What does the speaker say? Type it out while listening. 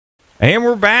And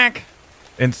we're back.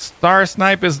 And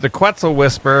Starsnipe is the Quetzal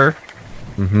whisperer.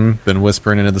 Been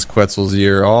whispering into this Quetzal's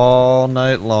ear all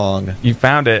night long. You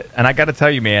found it. And I got to tell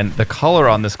you, man, the color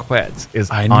on this Quetz is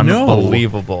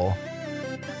unbelievable.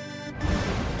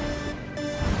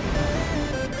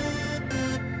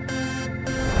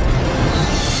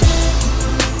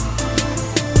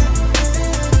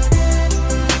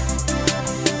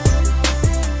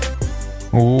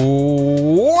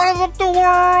 What is up, the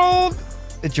world?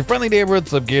 It's your friendly neighborhood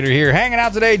Slipgator here, hanging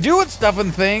out today, doing stuff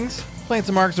and things, playing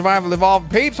some ARK Survival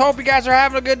Evolved. Peeps, hope you guys are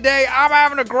having a good day. I'm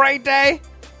having a great day.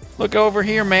 Look over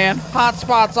here, man.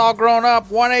 Hotspot's all grown up.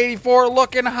 184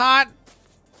 looking hot.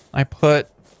 I put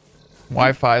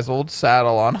Wi-Fi's old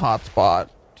saddle on hotspot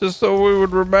just so we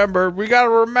would remember. We got to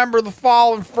remember the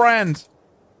fallen friends.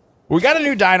 We got a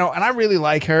new dino, and I really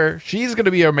like her. She's going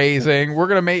to be amazing. We're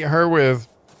going to mate her with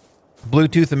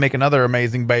Bluetooth and make another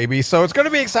amazing baby. So it's going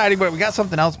to be exciting, but we got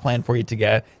something else planned for you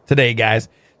today, guys.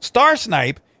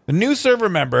 Starsnipe, the new server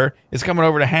member, is coming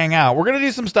over to hang out. We're going to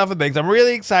do some stuff and things. I'm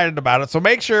really excited about it. So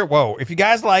make sure, if you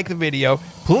guys like the video,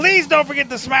 please don't forget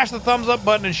to smash the thumbs up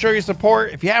button and show your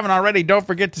support. If you haven't already, don't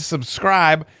forget to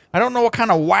subscribe. I don't know what kind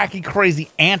of wacky,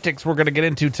 crazy antics we're going to get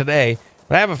into today,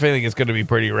 but I have a feeling it's going to be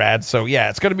pretty rad. So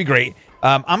yeah, it's going to be great.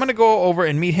 I'm going to go over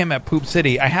and meet him at Poop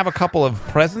City. I have a couple of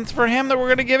presents for him that we're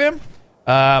going to give him.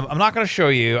 I'm not going to show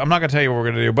you. I'm not going to tell you what we're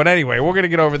going to do. But anyway, we're going to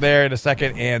get over there in a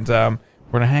second, and we're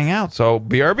going to hang out. So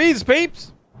BRBs,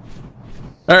 peeps.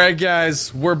 All right,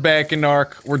 guys, we're back in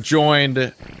ARK. We're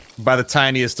joined by the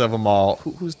tiniest of them all.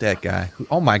 Who's that guy?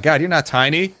 Oh, my God, you're not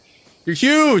tiny. You're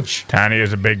huge. Tiny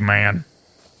is a big man.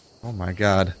 Oh, my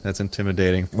God, that's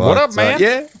intimidating. But, what up, man?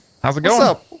 Yeah. How's it going? What's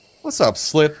up? What's up,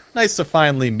 Slip? Nice to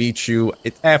finally meet you.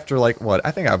 It's after, like, what?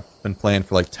 I think I've been playing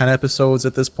for, like, 10 episodes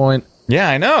at this point. Yeah,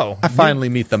 I know. I finally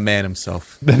meet the man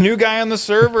himself. The new guy on the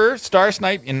server,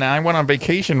 Starsnipe, and I went on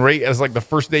vacation right as, like, the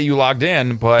first day you logged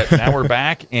in, but now we're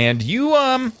back, and you're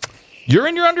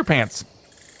in your underpants.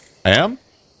 I am?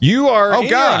 You are in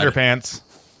your underpants,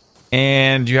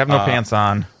 and you have no pants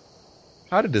on.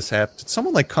 How did this happen? Did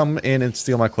someone, like, come in and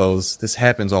steal my clothes? This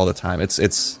happens all the time. It's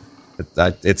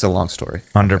a long story.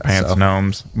 Underpants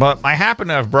gnomes. But I happen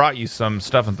to have brought you some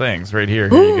stuff and things right here.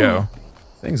 Here you go.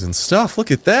 Things and stuff. Look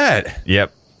at that.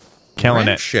 Yep. Killing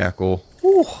it. Shackle.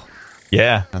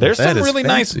 Yeah. Now there's some really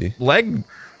fancy. nice leg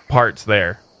parts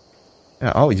there.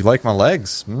 Yeah. Oh, you like my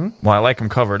legs? Hmm? Well, I like them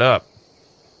covered up.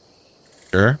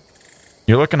 Sure.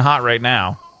 You're looking hot right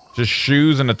now. Just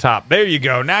shoes and a top. There you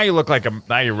go. Now you look like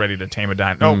now you're ready to tame a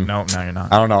dino. Oh, no, you're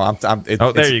not. I don't know.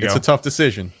 There you go. It's a tough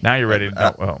decision. Now you're ready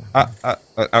to...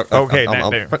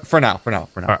 Okay. For now. All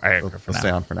right, We'll stay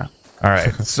on for now. All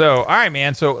right. So, all right,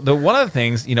 man. So one of the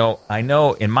things, I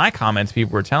know in my comments,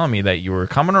 people were telling me that you were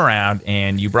coming around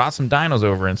and you brought some dinos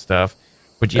over and stuff,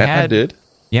 but you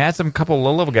had some couple of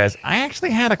low-level guys. I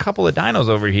actually had a couple of dinos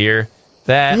over here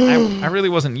that I really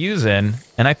wasn't using,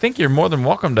 and I think you're more than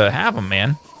welcome to have them,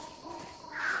 man.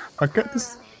 I got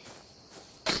this.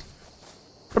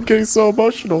 I'm getting so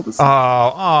emotional.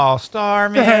 Oh, Star,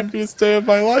 man. The happiest day of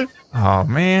my life. Oh,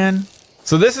 man.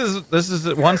 So this is a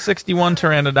 161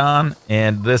 Pteranodon,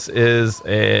 and this is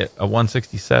a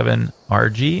 167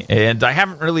 RG, and I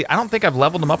don't think I've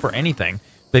leveled them up or anything.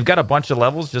 They've got a bunch of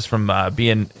levels just from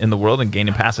being in the world and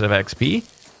gaining passive XP.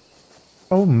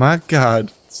 Oh my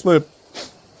God, Slip.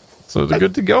 So they're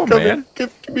good to go, man.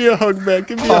 Give me a hug, man.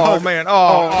 Give me a hug. Man.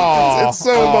 It's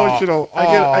so emotional.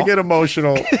 I get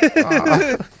emotional.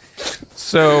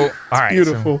 So, all right.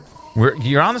 Beautiful. So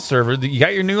you're on the server. You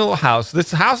got your new little house.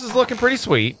 This house is looking pretty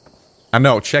sweet. I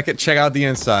know. Check out the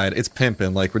inside. It's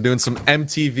pimping. Like, we're doing some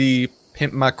MTV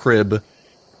Pimp My Crib.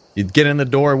 You get in the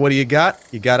door. What do you got?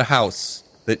 You got a house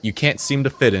that you can't seem to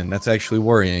fit in. That's actually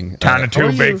worrying. Kind of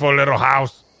too big for a little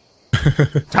house.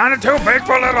 Kind of too big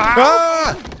for a little house.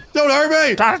 Ah! Don't hurt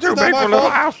me. Kind of too big for a little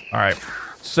house. All right.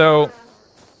 So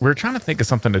we're trying to think of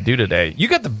something to do today. You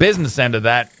got the business end of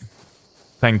that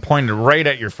thing pointed right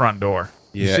at your front door.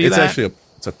 Yeah, it's actually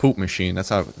a poop machine.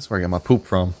 That's where I get my poop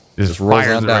from. It just rolls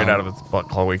on down. Right out of its butt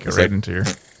hole. We get right into your...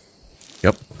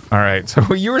 Yep. All right.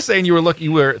 So you were saying you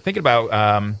were thinking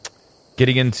about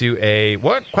getting into a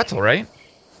Quetzal, right?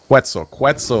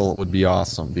 Quetzal would be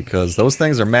awesome because those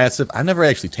things are massive. I never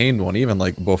actually tamed one, even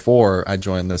like before I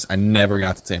joined this. I never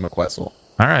got to tame a Quetzal.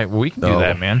 All right, well we can do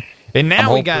that, man. And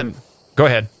now we got. Go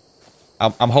ahead.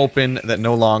 I'm hoping that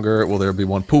no longer will there be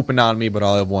one pooping on me, but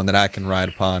I'll have one that I can ride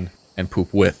upon and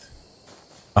poop with.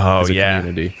 Oh yeah,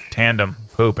 community. Tandem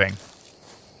pooping.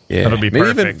 Yeah, that'll be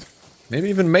perfect. Maybe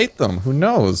even mate them. Who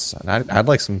knows? I'd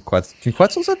like some Quetzal. Can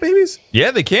Quetzals have babies?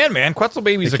 Yeah, they can, man. Quetzal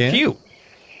babies are cute.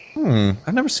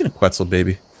 I've never seen a Quetzal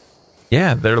baby.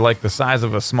 Yeah, they're like the size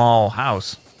of a small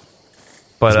house.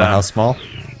 But Is my house small?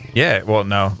 Yeah, well,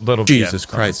 no, little. Jesus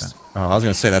yeah, Christ! Oh, I was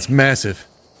gonna say that's massive.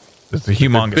 It's a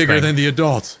humongous. Bigger thing. than the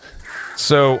adults.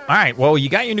 So, all right. Well, you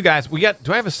got your new guys. Do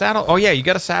I have a saddle? Oh yeah, you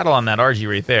got a saddle on that RG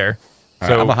right there. All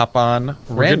So right, I'm gonna hop on.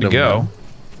 we're good to go.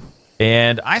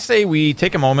 And I say we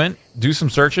take a moment, do some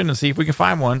searching, and see if we can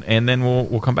find one, and then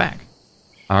we'll come back.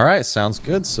 All right, sounds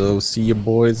good. So see you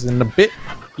boys in a bit.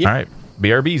 Yep. All right,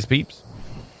 BRBs, peeps.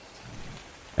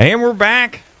 And we're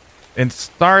back. And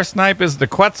Starsnipe is the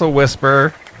Quetzal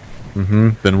Whisperer.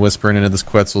 Been whispering into this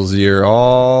Quetzal's ear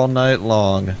all night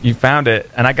long. You found it,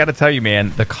 and I got to tell you,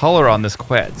 man, the color on this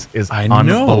Quetz is I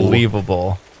know.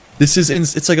 unbelievable. This is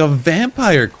it's like a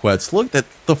vampire Quetz. Look, that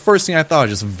the first thing I thought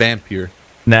was just vampire.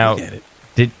 Now, Look at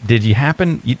it. did you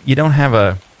happen? You don't have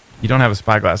a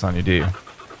spyglass on you, do you?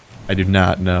 I do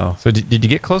not know. So did you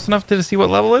get close enough to see what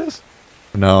level it is?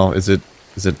 No, is it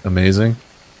amazing?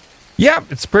 Yeah,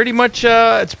 it's pretty much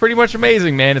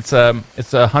amazing, man. It's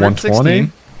 116.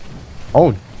 120?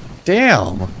 Oh,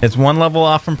 damn. It's one level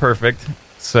off from perfect.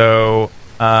 So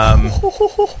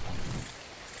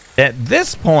at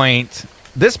this point,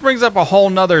 this brings up a whole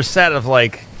nother set of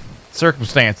like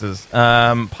circumstances.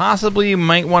 Possibly you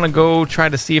might want to go try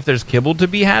to see if there's kibble to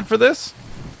be had for this.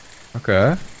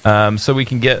 Okay. So we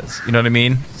can get, you know what I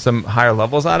mean, some higher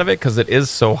levels out of it because it is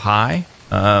so high.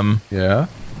 Yeah.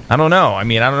 I don't know. I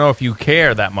mean, I don't know if you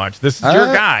care that much. This is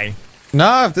your guy.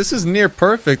 Nah, if this is near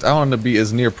perfect, I want to be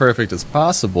as near perfect as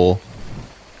possible.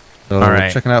 So All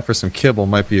right. checking out for some kibble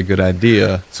might be a good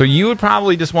idea. So you would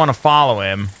probably just want to follow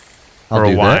him for I'll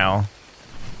a do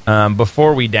while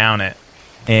before we down it.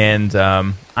 And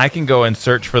I can go and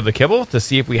search for the kibble to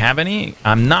see if we have any.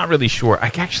 I'm not really sure. I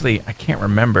can't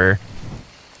remember.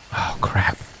 Oh,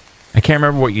 crap. I can't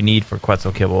remember what you need for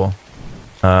Quetzal kibble.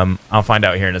 I'll find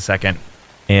out here in a second.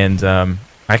 And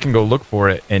I can go look for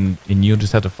it, and you'll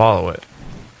just have to follow it.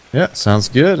 Yeah, sounds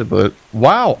good. But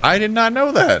wow, I did not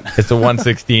know that. It's a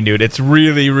 116, dude. It's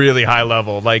really, really high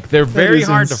level. Like, they're very is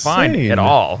hard to find insane. at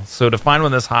all. So to find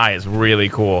one this high is really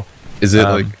cool. Is it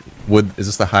is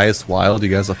this the highest wild you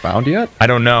guys have found yet? I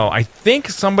don't know. I think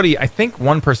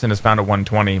one person has found a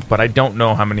 120, but I don't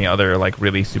know how many other like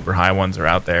really super high ones are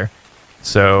out there.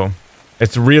 So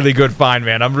it's a really good find,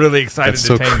 man. I'm really excited That's to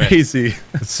so tame crazy. it.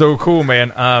 It's so cool, man.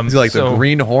 He's like the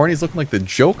green horn. He's looking like the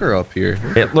Joker up here.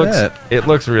 It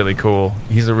looks really cool.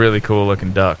 He's a really cool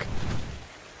looking duck.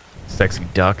 Sexy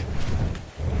duck.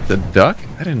 The duck?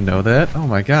 I didn't know that. Oh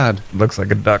my god. Looks like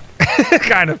a duck.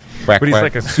 Kind of. Quack, But he's quack.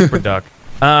 like a super duck.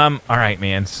 All right,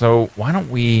 man. So why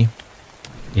don't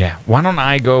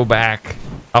I go back?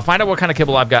 I'll find out what kind of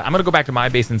kibble I've got. I'm going to go back to my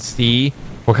base and see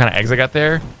what kind of eggs I got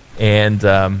there. And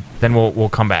then we'll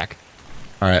come back.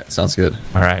 All right, sounds good.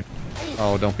 All right.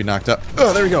 Oh, don't be knocked up.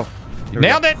 Oh, there we go.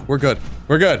 Nailed it. We're good.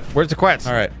 We're good. Where's the Quetz?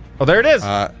 All right. Oh, there it is.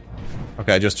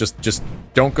 Okay, just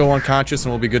don't go unconscious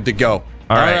and we'll be good to go.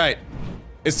 All right.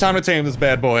 It's time to tame this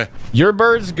bad boy. Your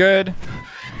bird's good.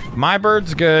 My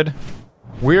bird's good.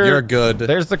 You're good.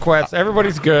 There's the Quetz.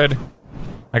 Everybody's good.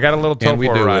 I got a little Can we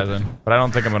topo do it? horizon, but I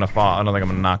don't think I'm gonna fall. I don't think I'm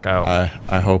gonna knock out.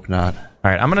 I hope not. All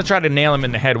right, I'm gonna try to nail him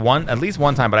in the head at least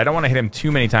one time, but I don't want to hit him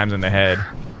too many times in the head.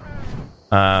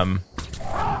 I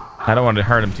don't want to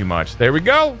hurt him too much. There we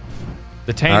go.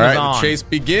 The tame All is right, on. the chase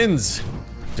begins.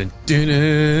 Dun, dun,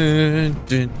 dun,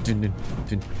 dun, dun, dun,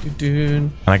 dun, dun, dun.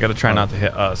 And I gotta try not to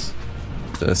hit us.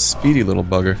 The speedy little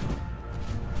bugger.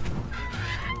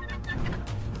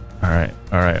 All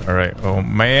right. Oh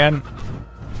man.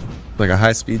 Like a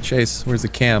high-speed chase. Where's the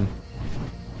cam?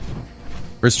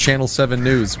 Where's Channel 7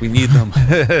 News? We need them.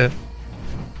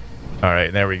 All right,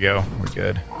 there we go. We're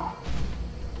good.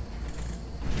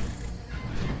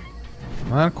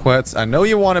 Come on, Quetz. I know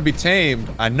you want to be tamed.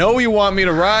 I know you want me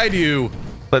to ride you.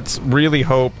 Let's really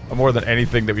hope more than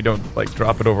anything that we don't like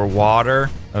drop it over water.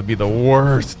 That'd be the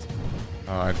worst.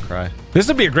 Oh, I'd cry. This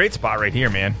would be a great spot right here,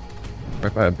 man.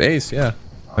 Right by a base, yeah.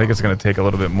 I think it's gonna take a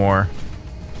little bit more.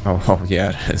 Oh yeah,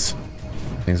 it is.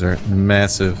 Things are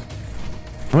massive.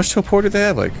 How much teleport do they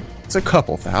have? Like, it's a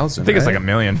couple thousand. I think it's right? like 1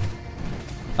 million.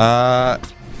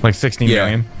 Like 16 Yeah.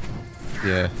 million.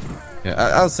 Yeah.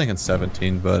 I was thinking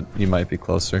 17, but you might be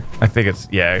closer. I think it's,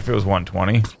 yeah, if it was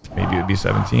 120, maybe it'd be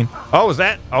 17. Oh, is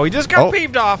that? Oh, he just got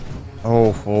peeved off.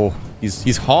 Oh,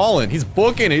 he's hauling. He's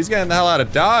booking it. He's getting the hell out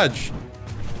of Dodge.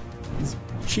 He's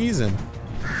cheesing.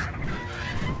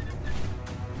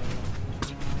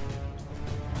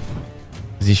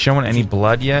 Is he showing any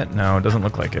blood yet? No, it doesn't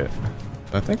look like it.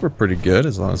 I think we're pretty good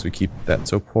as long as we keep that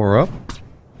topor up.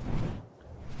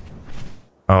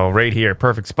 Oh, right here.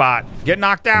 Perfect spot. Get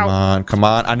knocked out. Come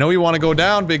on. I know you want to go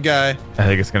down, big guy. I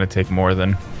think it's going to take more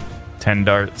than 10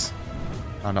 darts.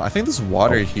 I don't know. I think this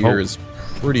water here is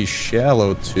pretty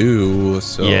shallow too,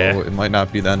 so it might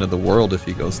not be the end of the world if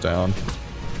he goes down.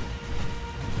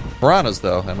 Piranhas,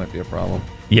 though, that might be a problem.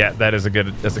 Yeah, that's a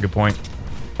good point.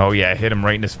 Oh yeah, hit him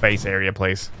right in his face area,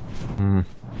 place.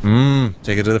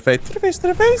 Take it to the face. To the face. To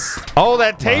the face. Oh,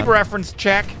 that tape reference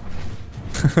check.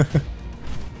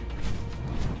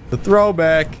 The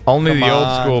throwback. Only the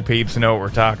old school peeps know what we're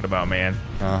talking about, man.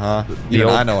 Even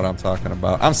I know what I'm talking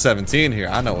about. I'm 17 here.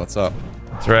 I know what's up.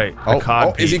 That's right. The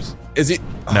COD peeps. Is he?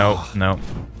 No.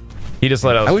 He just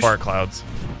let out his fart clouds.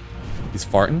 He's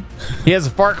farting? He has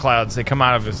fart clouds. They come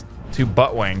out of his 2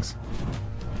 butt wings.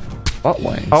 Butt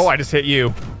wings? Oh, I just hit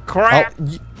you. Crap.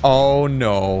 Oh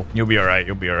no. You'll be all right.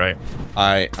 You'll be all right.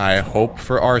 I hope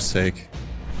for our sake.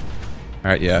 All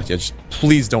right, yeah. Just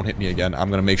please don't hit me again. I'm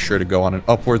gonna make sure to go on an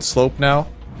upward slope now.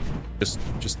 Just.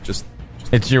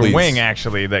 It's your please. wing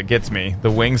actually that gets me.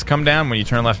 The wings come down when you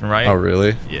turn left and right. Oh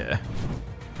really? Yeah.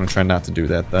 I'm gonna try not to do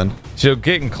that then. So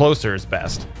getting closer is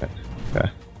best. Okay.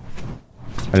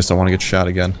 I just don't want to get shot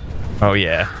again. Oh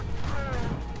yeah.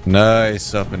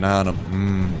 Nice, up and on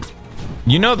him.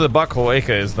 You know the butt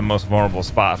cloaca is the most vulnerable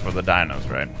spot for the dinos,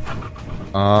 right?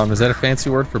 Is that a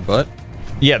fancy word for butt?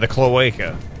 Yeah, the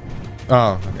cloaca.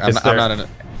 Oh, I'm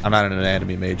not an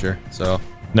anatomy major, so.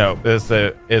 No, it's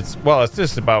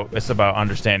just about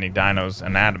understanding dinos'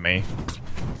 anatomy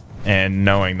and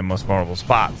knowing the most vulnerable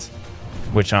spots,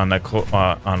 which on the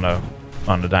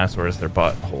dinosaur is their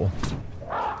butthole.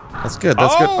 That's good.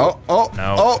 That's good.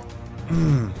 No.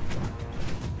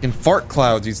 In fart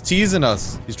clouds, he's teasing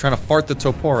us. He's trying to fart the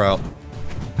topor out.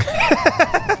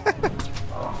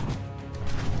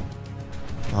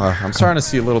 I'm starting to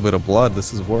see a little bit of blood.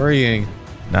 This is worrying.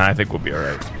 Nah, I think we'll be all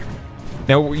right.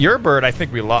 Now, your bird, I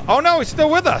think we lost. Oh, no, he's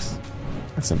still with us.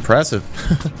 That's impressive.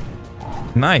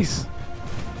 Nice.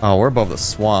 Oh, we're above the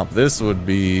swamp. This would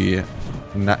be...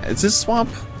 Is this swamp?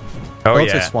 Oh, yeah.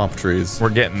 Looks like swamp trees.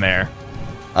 We're getting there.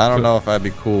 I don't know if I'd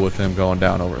be cool with him going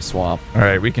down over a swamp. All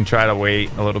right, we can try to wait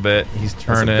a little bit. He's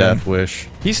turning. That's a death wish.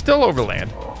 He's still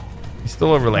overland. He's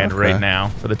still overland right now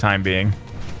for the time being.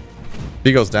 If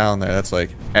he goes down there, that's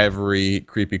like every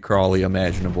creepy crawly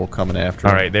imaginable coming after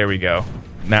him. All right, there we go.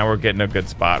 Now we're getting a good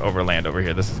spot overland over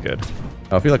here. This is good.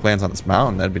 Oh, if he like lands on this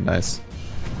mountain, that'd be nice.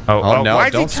 Oh no!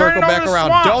 Don't circle back around.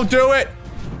 Swamp? Don't do it.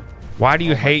 Why do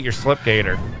you hate your slip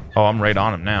gator? Oh, I'm right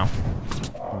on him now.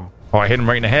 Oh, I hit him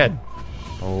right in the head.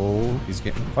 Oh, he's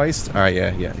getting feisty. All right,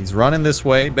 yeah. He's running this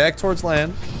way, back towards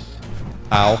land.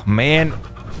 Ow, man.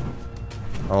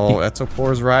 Oh, that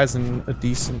topor's rising a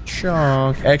decent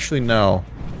chunk. Actually, no,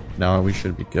 we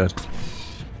should be good.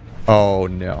 Oh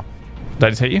no. Did I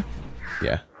just hit you?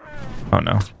 Yeah. Oh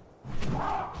no.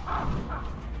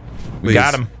 We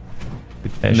got him.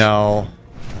 No.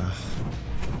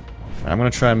 I'm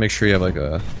gonna try and make sure you have like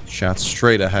a shot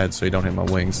straight ahead so you don't hit my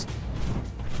wings.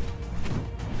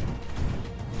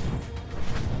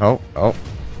 Oh.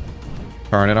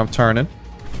 I'm turning.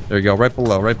 There you go, right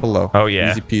below. Oh,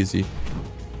 yeah. Easy peasy.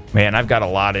 Man, I've got a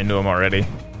lot into them already.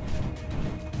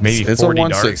 Maybe it's 40 a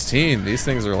 116. darts. These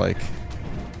things are like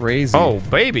crazy. Oh,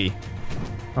 baby.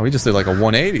 Oh, we just did like a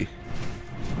 180.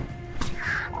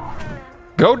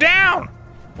 Go down.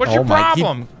 What's your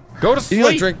problem? Go to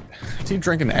sleep. Did he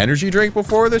drink an energy drink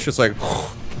before this? Just like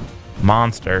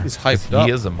monster. He's hyped up.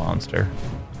 He is a monster.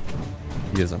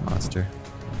 He is a monster.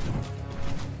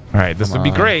 All right, this would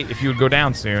be great if you would go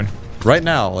down soon. Right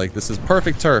now, like this is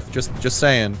perfect turf. Just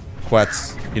saying,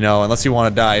 Quetz. You know, unless you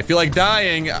want to die. If you like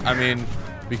dying, I mean,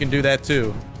 we can do that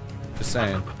too. Just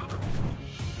saying.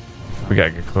 We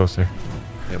gotta get closer.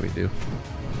 Yeah, we do.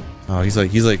 Oh, he's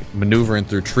like maneuvering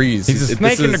through trees. He's a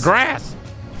snake in the grass.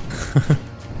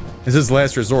 This is his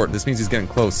last resort. This means he's getting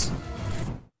close.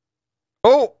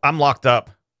 Oh, I'm locked up.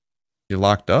 You're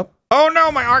locked up? Oh no,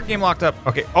 my ARK game locked up.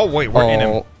 Okay. Oh wait, we're in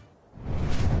him.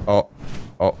 Oh.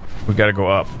 We gotta go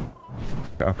up.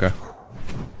 Okay.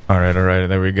 All right.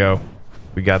 There we go.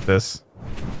 We got this.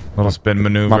 Little spin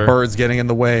maneuver. My bird's getting in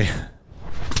the way.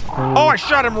 Oh, I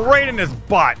shot him right in his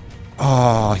butt.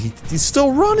 Oh, he's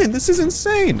still running. This is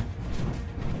insane.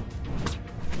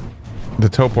 The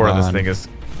topor of this thing is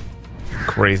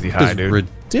crazy high, dude.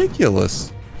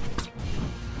 Ridiculous.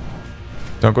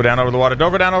 Don't go down over the water.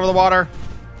 Don't go down over the water.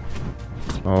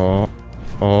 Oh.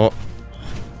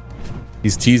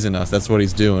 He's teasing us. That's what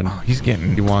he's doing. Oh,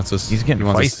 he wants us. He's getting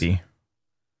feisty.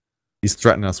 He's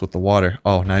threatening us with the water.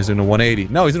 Oh, now he's doing a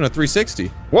 180. No, he's doing a 360.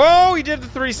 Whoa, he did the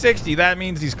 360. That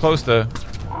means he's close to...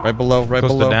 Right below.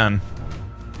 Close to down.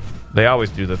 They always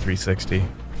do the 360.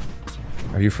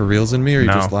 Are you for reals in me or are you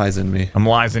just lies in me? I'm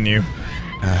lies in you.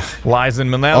 Lies in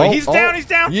Mennace. He's down. He's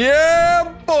down.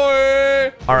 Yeah,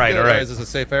 boy. All right. Is this a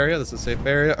safe area? This is a safe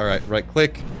area. All right. Right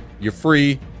click. You're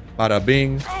free. Bada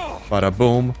bing. Bada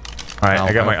boom. All right.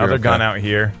 I got my other gun out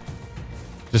here,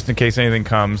 just in case anything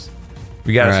comes.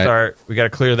 We gotta start. We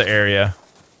gotta clear the area.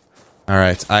 All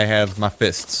right. I have my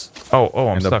fists. Oh,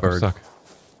 I'm stuck. I'm stuck.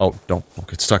 Oh, don't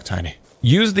get stuck, Tiny.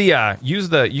 Use the.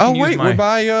 You can use we're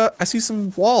by. I see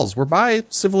some walls. We're by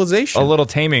civilization. A little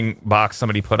taming box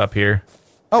somebody put up here.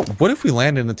 Oh, what if we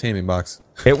landed in the taming box?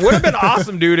 It would have been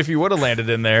awesome, dude, if you would have landed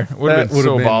in there. It would have been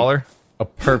so baller. A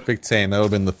perfect tame. That would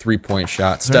have been the 3-point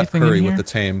shot. Steph Curry with the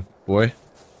tame, boy.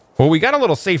 Well, we got a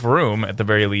little safe room at the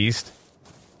very least.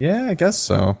 Yeah, I guess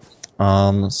so.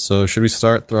 So should we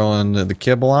start throwing the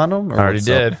kibble on him? I already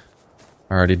did.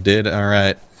 Already did. All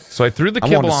right. So I threw the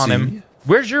kibble on him.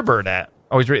 Where's your bird at?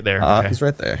 Oh, he's right there. Okay. He's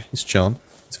right there. He's chilling.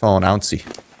 He's following Ouncey.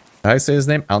 Did I say his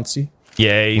name? Ouncey?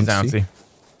 Yeah, he's Ouncey.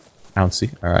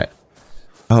 Ouncey. All right.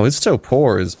 Oh, it's so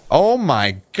poor. Oh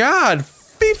my God,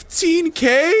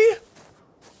 15K?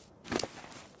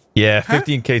 Yeah,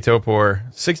 15K Topor,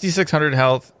 6,600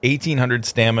 health, 1,800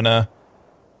 stamina.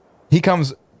 He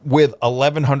comes with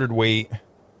 1,100 weight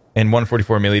and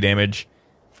 144 melee damage.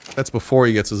 That's before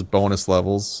he gets his bonus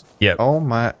levels. Yep. Oh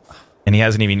my. And he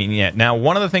hasn't even eaten yet. Now,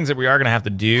 one of the things that we are going to have to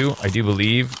do, I do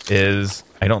believe, is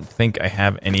I don't think I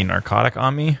have any narcotic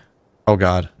on me. Oh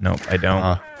God. Nope, I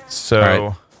don't. So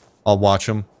right. I'll watch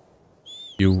him.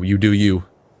 You do you.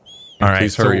 All right.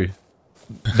 Please hurry.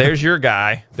 There's your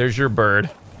guy. There's your bird.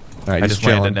 All right, I just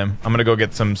landed him. I'm gonna go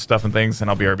get some stuff and things, and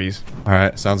I'll be RBs. All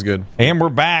right, sounds good. And we're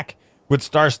back with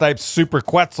Starsnipe's Super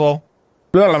Quetzal.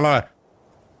 Blah, blah, blah.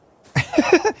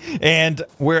 And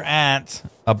we're at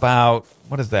about,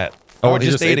 what is that? Oh, it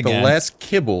just ate again. The last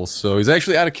kibble, so he's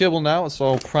actually out of kibble now. It's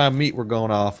all prime meat we're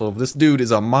going off of. This dude is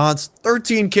a monster.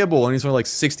 13 kibble, and he's only like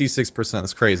 66%.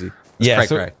 That's crazy.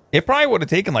 That's it probably would have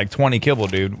taken like 20 kibble,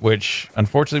 dude, which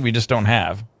unfortunately we just don't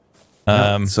have.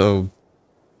 So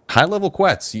high level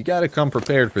Quetz, you got to come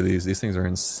prepared for these. These things are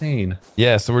insane.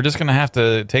 Yeah, so we're just going to have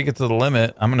to take it to the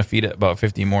limit. I'm going to feed it about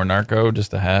 50 more narco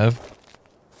just to have.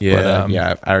 Yeah,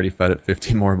 yeah, I already fed it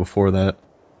 50 more before that.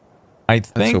 I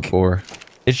think that's so poor.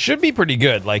 It should be pretty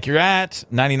good. Like, you're at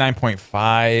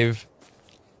 99.5.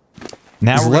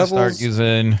 Now we're going to start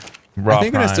using raw I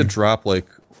think it has to drop like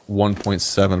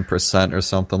 1.7% or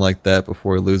something like that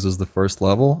before it loses the first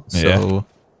level. So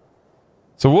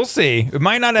we'll see. It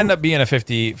might not end up being a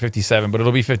 50, 57, but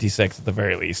it'll be 56 at the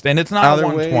very least. And it's not a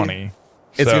 120.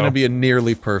 It's going to be a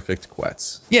nearly perfect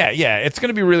Quetz. Yeah, it's going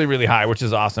to be really, really high, which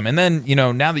is awesome. And then, you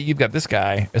know, now that you've got this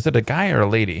guy, is it a guy or a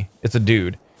lady? It's a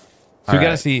dude. So we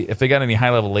got to see if they got any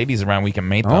high-level ladies around, we can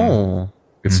mate them. Oh,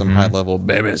 get some high-level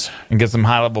babies. And get some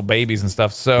high-level babies and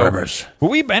stuff. So, but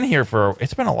we've been here for,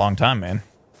 it's been a long time, man.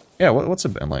 Yeah, what's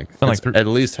it been like? It's been like at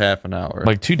least half an hour.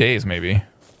 Like 2 days, maybe.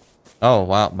 Oh,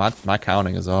 wow. My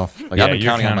counting is off. Like, I've been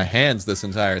counting on my hands this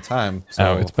entire time. So.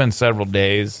 Oh, it's been several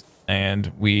days, and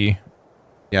we...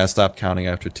 Yeah, I stopped counting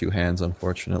after 2 hands,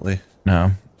 unfortunately.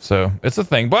 No. So, it's a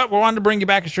thing. But we wanted to bring you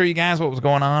back and show you guys what was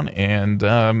going on, and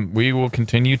we will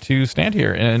continue to stand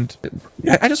here. And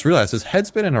I just realized his head's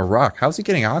been in a rock. How's he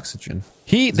getting oxygen?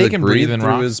 They can breathe in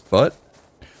through his butt?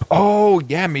 Oh,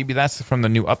 yeah, maybe that's from the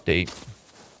new update.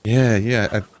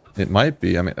 Yeah, it might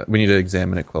be. I mean, we need to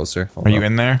examine it closer. Are you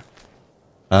in there?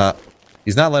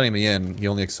 He's not letting me in. He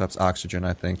only accepts oxygen,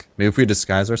 I think. Maybe if we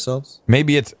disguise ourselves?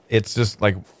 Maybe it's just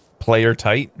like player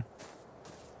tight.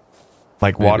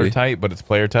 Like watertight, but it's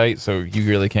player tight, so you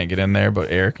really can't get in there,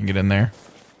 but air can get in there.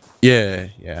 Yeah,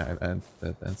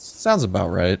 that sounds about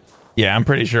right. Yeah, I'm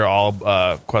pretty sure all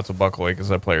Quetzal Buckwake is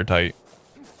a player tight.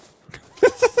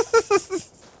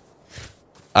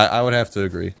 I would have to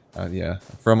agree. Yeah,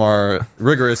 from our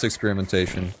rigorous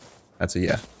experimentation, that's a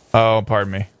yeah. Oh,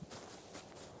 pardon me.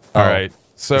 All right,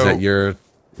 so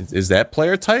is that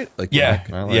player tight? Like yeah,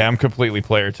 I'm completely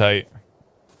player tight.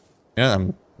 Yeah,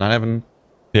 I'm not having.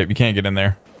 Yeah, you can't get in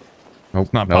there. Nope,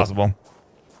 it's not possible.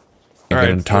 All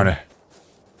right, so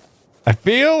I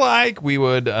feel like we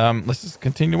would. Let's just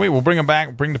continue. Wait, we'll bring them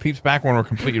back. Bring the peeps back when we're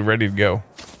completely ready to go.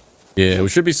 Yeah, we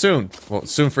should be soon. Well,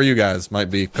 soon for you guys. Might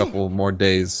be a couple more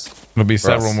days. It'll be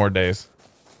several more days.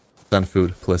 Done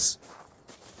food, please.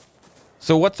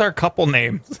 So what's our couple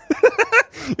names?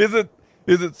 Is it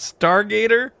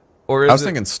Stargator or I was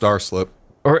thinking Starslip.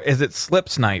 Or is it Slip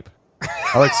Snipe?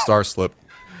 I like Starslip.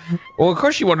 Well, of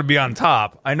course you want to be on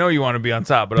top. I know you want to be on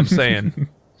top, but I'm saying.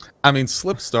 I mean,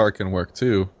 Slipstar can work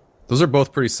too. Those are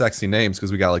both pretty sexy names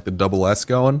because we got like the double S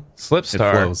going.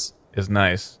 Slipstar is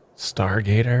nice.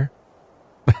 Stargator.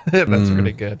 That's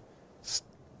really good.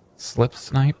 Slip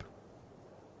Snipe.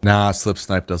 Nah, Slip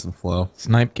Snipe doesn't flow.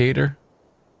 Snipe Gator.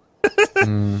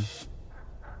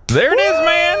 There it is,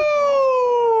 man.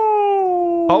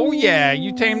 Oh, yeah.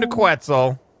 You tamed a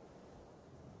Quetzal.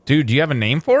 Dude, do you have a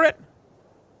name for it?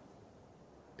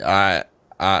 I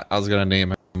was going to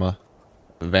name him a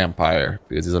vampire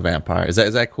because he's a vampire. Is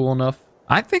that cool enough?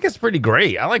 I think it's pretty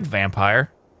great. I like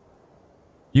vampire.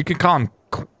 You could call him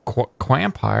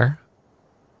Quampire.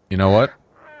 You know what?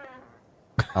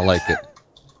 I like it.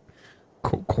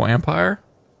 Quampire?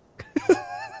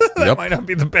 That might not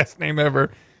be the best name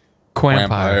ever.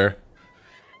 Quampire.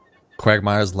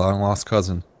 Quagmire's long lost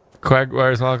cousin.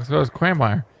 Quagmire's long lost cousin.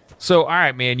 Quampire. So, all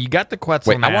right, man, you got the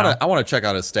Quetzal now. I want to check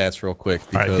out his stats real quick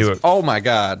because all right, do it. Oh my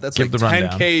god, that's Give like the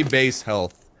rundown. 10k base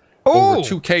health, Ooh. over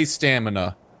 2k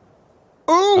stamina,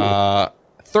 Ooh,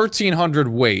 1300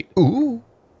 weight, ooh,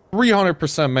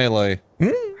 300% melee,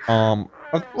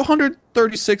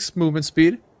 136 movement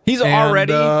speed. He's and,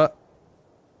 already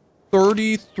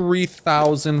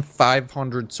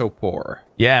 33,500 sopor.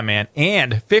 Yeah, man,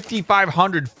 and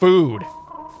 5,500 food.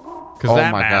 Oh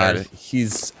that my matters. god,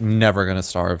 he's never gonna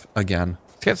starve again.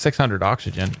 He's got 600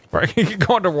 oxygen. He could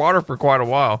go underwater for quite a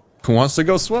while. Who wants to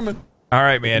go swimming? All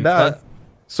right, man.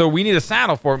 So we need a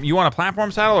saddle for him. You want a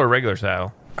platform saddle or a regular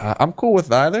saddle? I'm cool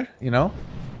with either, you know.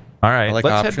 All right, like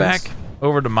let's options. head back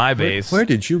over to my base. Where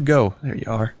did you go? There you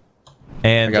are.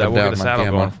 And we'll get a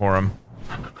saddle going for him.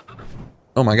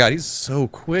 Oh my god, he's so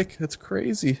quick. That's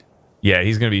crazy. Yeah,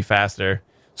 he's going to be faster.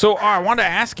 So I wanted to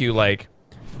ask you, like,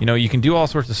 you know, you can do all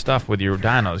sorts of stuff with your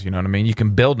dinos, you know what I mean? You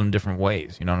can build them different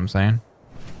ways, you know what I'm saying?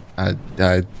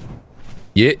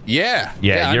 Yeah,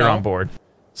 you're on board.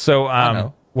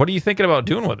 So, what are you thinking about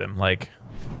doing with him? Like,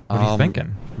 what are you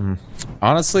thinking?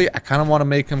 Honestly, I kind of want to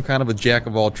make him kind of a jack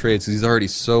of all trades because he's already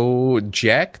so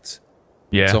jacked.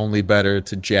 Yeah. It's only better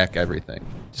to jack everything.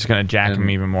 Just going to jack him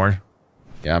even more?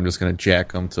 Yeah, I'm just going to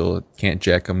jack him till it can't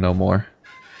jack him no more.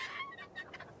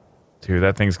 Dude,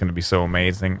 that thing's going to be so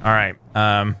amazing. All right.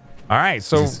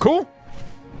 So, cool.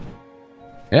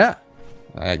 Yeah.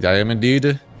 I am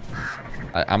indeed.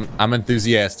 I'm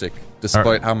enthusiastic.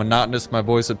 Despite how monotonous my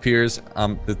voice appears,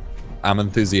 I'm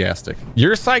enthusiastic.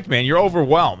 You're psyched, man. You're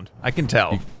overwhelmed. I can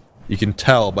tell. You can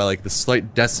tell by like the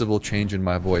slight decibel change in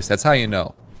my voice. That's how you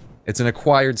know. It's an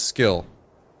acquired skill,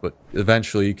 but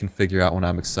eventually you can figure out when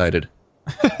I'm excited.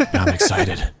 I'm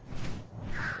excited.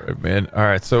 All right, man. All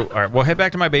right, so we'll head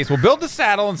back to my base. We'll build the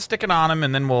saddle and stick it on him,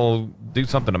 and then we'll do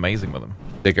something amazing with him.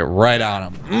 Stick it right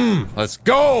on him. Let's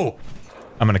go.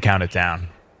 I'm gonna count it down.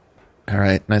 All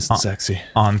right, nice and sexy.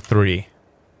 On 3.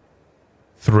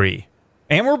 3.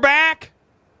 And we're back.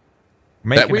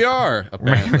 That we are,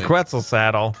 apparently. Making a Quetzal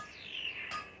saddle.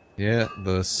 Yeah,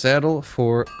 the saddle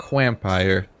for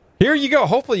Quampire. Here you go.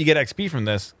 Hopefully you get XP from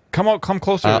this. Come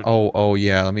closer. Oh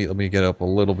yeah. Let me get up a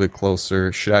little bit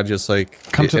closer. Should I just like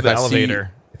come to the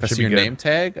elevator? If I see your name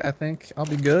tag, I think I'll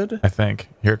be good. I think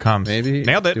here it comes. Maybe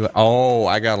nailed it. Oh,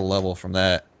 I got a level from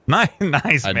that.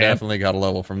 Nice, I man. definitely got a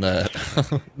level from that.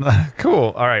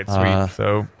 Cool. All right, sweet.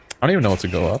 So I don't even know what to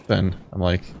go up. Then I'm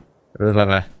like,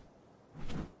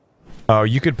 oh,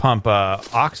 you could pump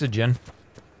oxygen.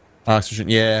 Oxygen,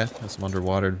 yeah. That's some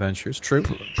underwater adventures. True.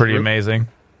 Pretty amazing.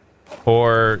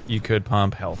 Or you could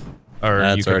pump health. Or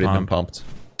that's you could already been pumped.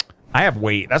 I have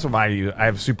weight. That's what I use. I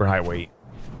have super high weight.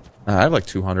 I have like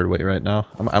 200 weight right now.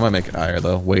 I might make it higher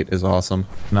though. Weight is awesome.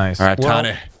 Nice. All right,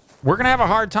 Tony. We're gonna have a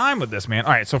hard time with this, man.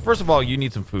 All right. So first of all, you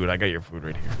need some food. I got your food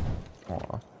right here.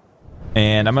 Aw.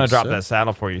 And I'm gonna drop that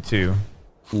saddle for you too.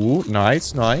 Ooh,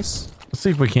 nice. Let's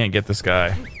see if we can't get this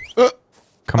guy.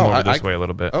 Come over this way a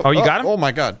little bit. Oh, you got him? Oh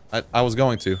my god. I was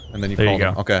going to, and then you there called you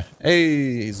go. him. Okay.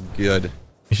 Hey, he's good.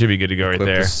 He should be good to go right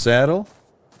there. The saddle.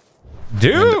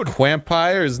 Dude!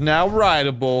 Quampire is now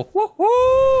rideable.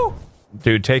 Woohoo!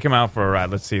 Dude, take him out for a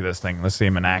ride. Let's see this thing. Let's see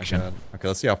him in action. Okay,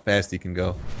 let's see how fast he can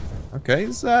go. Okay,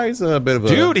 he's a bit of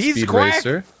a he's speed quick.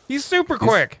 racer. He's super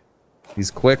quick.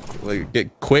 He's quick. Like,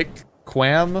 get quick.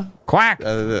 Quam. Quack.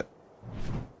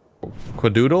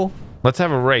 Quadoodle. Let's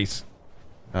have a race.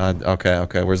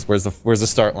 Okay. Where's the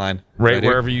start line? Right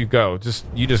wherever you go.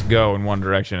 You just go in one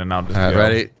direction, and I'll just go.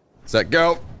 Ready, set,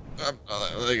 go.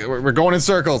 We're going in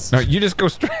circles. No, you just go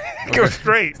straight. Go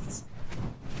straight.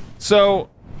 So,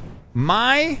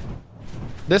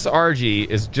 this RG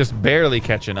is just barely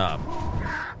catching up.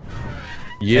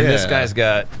 Yeah. And this guy's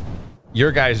got.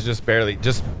 Your guy's just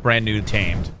brand new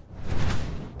tamed.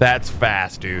 That's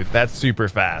fast, dude. That's super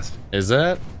fast. Is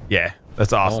that? Yeah.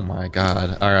 That's awesome. Oh my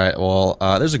god. All right. Well,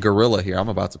 there's a gorilla here. I'm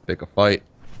about to pick a fight.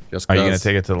 Just Are you gonna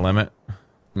take it to the limit?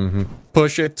 Mm-hmm.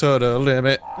 Push it to the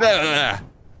limit.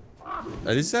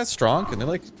 Is that strong? Can they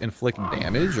like inflict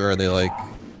damage, or are they like?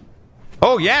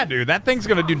 Oh yeah, dude. That thing's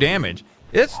gonna do damage.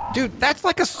 Dude, that's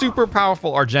like a super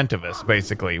powerful Argentavis,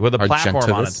 basically, with a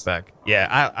platform on its back.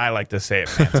 Yeah, I like to say it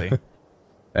fancy.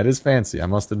 That is fancy, I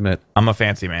must admit. I'm a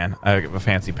fancy man. I have a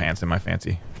fancy pants in my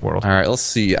fancy world. All right, let's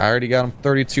see. I already got him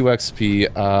 32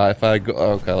 XP. If I go,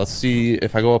 okay, let's see.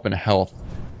 If I go up in health,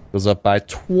 it goes up by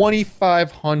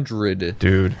 2,500,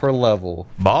 dude, per level.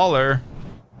 Baller.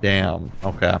 Damn.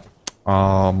 Okay.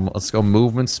 Let's go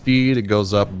movement speed. It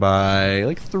goes up by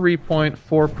like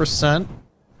 3.4%.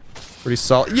 Pretty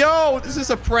solid. Yo, is this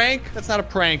a prank? That's not a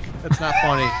prank. That's not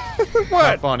funny. What?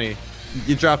 Not funny.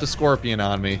 You dropped a scorpion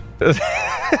on me.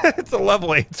 It's a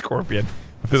level 8 scorpion.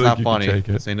 It's like not funny.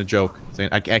 This ain't a joke.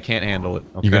 I can't handle it.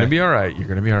 Okay? You're gonna be all right. You're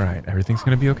gonna be all right. Everything's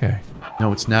gonna be okay.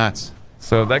 No, it's not.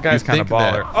 So that guy's kind of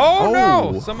baller. Oh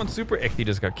no! Someone super icky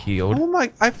just got killed. Oh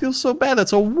my! I feel so bad.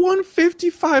 That's a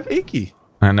 155 icky.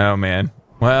 I know, man.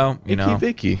 Well, you know,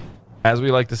 Vicky. As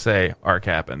we like to say, ARK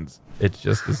happens. It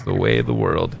just is the way of the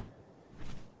world.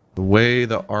 The way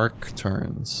the ARK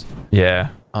turns.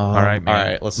 Yeah. All right, man. All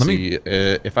right, let's see.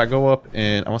 If I go up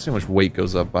and I want to see how much weight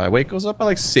goes up by. Weight goes up by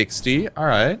like 60. All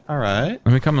right, all right.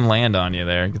 Let me come and land on you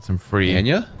there and get some free. Can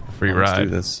you? Free ride. Let's do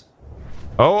this.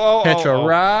 Catch a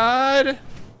ride.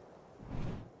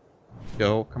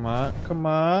 Go, come on, come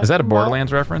on. Is that a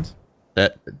Borderlands reference?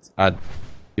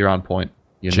 You're on point.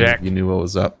 You knew what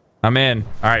was up. I'm in.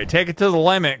 All right, take it to the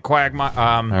limit, Quagmire.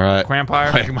 All right,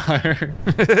 Quampire. Quagmire.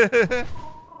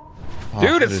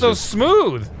 Dude, it's so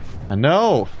smooth. I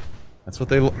know. That's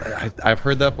what I've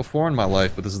heard that before in my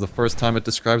life, but this is the first time it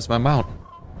describes my mount.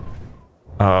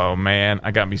 Oh man,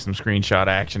 I got me some screenshot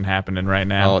action happening right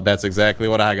now. Oh, that's exactly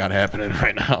what I got happening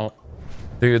right now.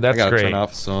 Dude, that's great. I gotta turn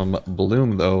off some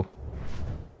bloom though.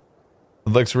 It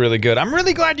looks really good. I'm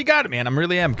really glad you got it, man. I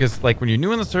really am, because like when you're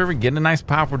new in the server, getting a nice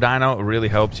powerful dino, it really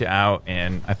helps you out,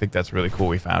 and I think that's really cool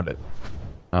we found it.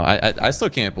 I still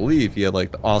can't believe he had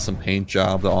like the awesome paint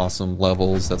job, the awesome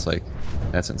levels. That's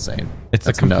insane. It's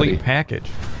a complete package.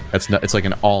 It's like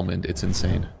an almond. It's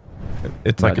insane.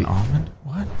 It's like an almond?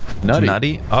 What?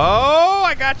 Nutty. Oh,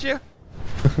 I got you.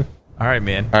 All right,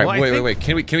 man. All right, wait.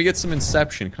 Can we get some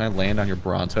Inception? Can I land on your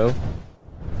Bronto?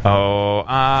 Oh,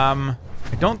 I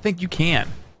don't think you can.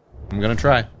 I'm gonna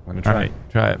try. All right,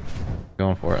 try it.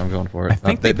 I'm going for it. I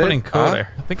think they put in code.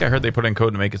 I think I heard they put in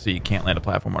code to make it so you can't land a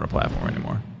platform on a platform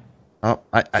anymore. Oh,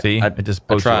 it just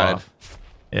posts you off.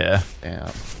 Yeah.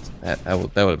 Damn. That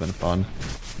would have been fun.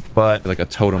 But like a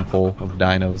totem pole of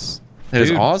dinos. It is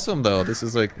awesome though. This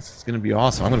is gonna be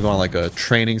awesome. I'm gonna go on like a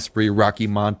training spree, Rocky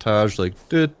montage. Like,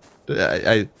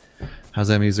 how's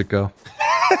that music go?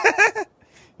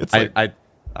 It's like,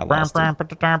 I lost it. No,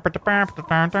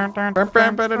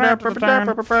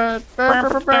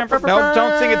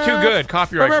 don't sing it too good.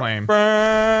 Copyright claim.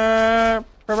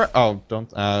 Oh,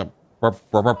 don't.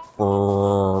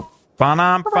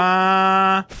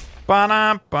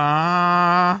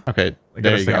 Okay,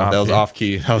 there you go. That was off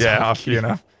key. Yeah, off key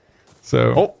enough.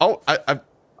 So.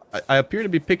 I appear to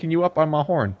be picking you up on my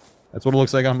horn. That's what it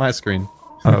looks like on my screen.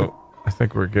 Oh, I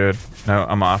think we're good. No,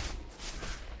 I'm off.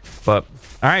 But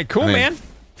all right, cool, man.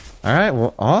 All right,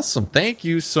 well, awesome. Thank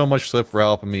you so much, Slip, for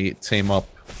helping me tame up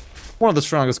one of the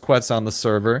strongest Quets on the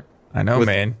server. I know,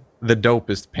 man. The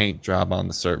dopest paint job on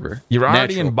the server. You're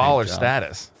already in baller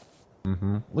status.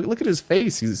 Mm-hmm. Look at his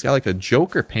face. He's got like a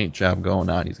Joker paint job going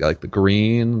on. He's got like the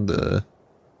green,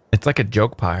 It's like a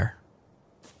joke pyre.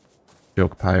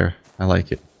 Joke pyre. I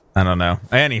like it. I don't know.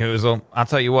 Anywho, I'll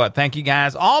tell you what. Thank you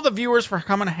guys, all the viewers, for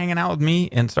coming and hanging out with me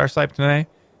in Starsnipe today.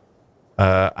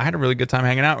 I had a really good time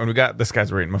hanging out, and we got this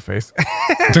guy's right in my face.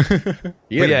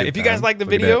 If you guys like the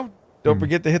video, don't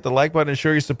forget to hit the like button and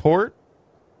show your support.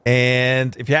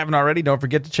 And if you haven't already, don't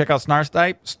forget to check out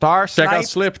Starsnipe. Check out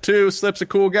Slip too. Slip's a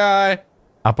cool guy.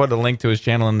 I'll put a link to his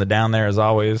channel in the down there as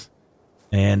always.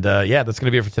 And that's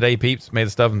gonna be it for today, peeps. May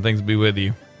the stuff and things be with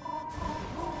you.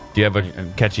 Do you have a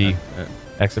catchy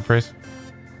exit phrase?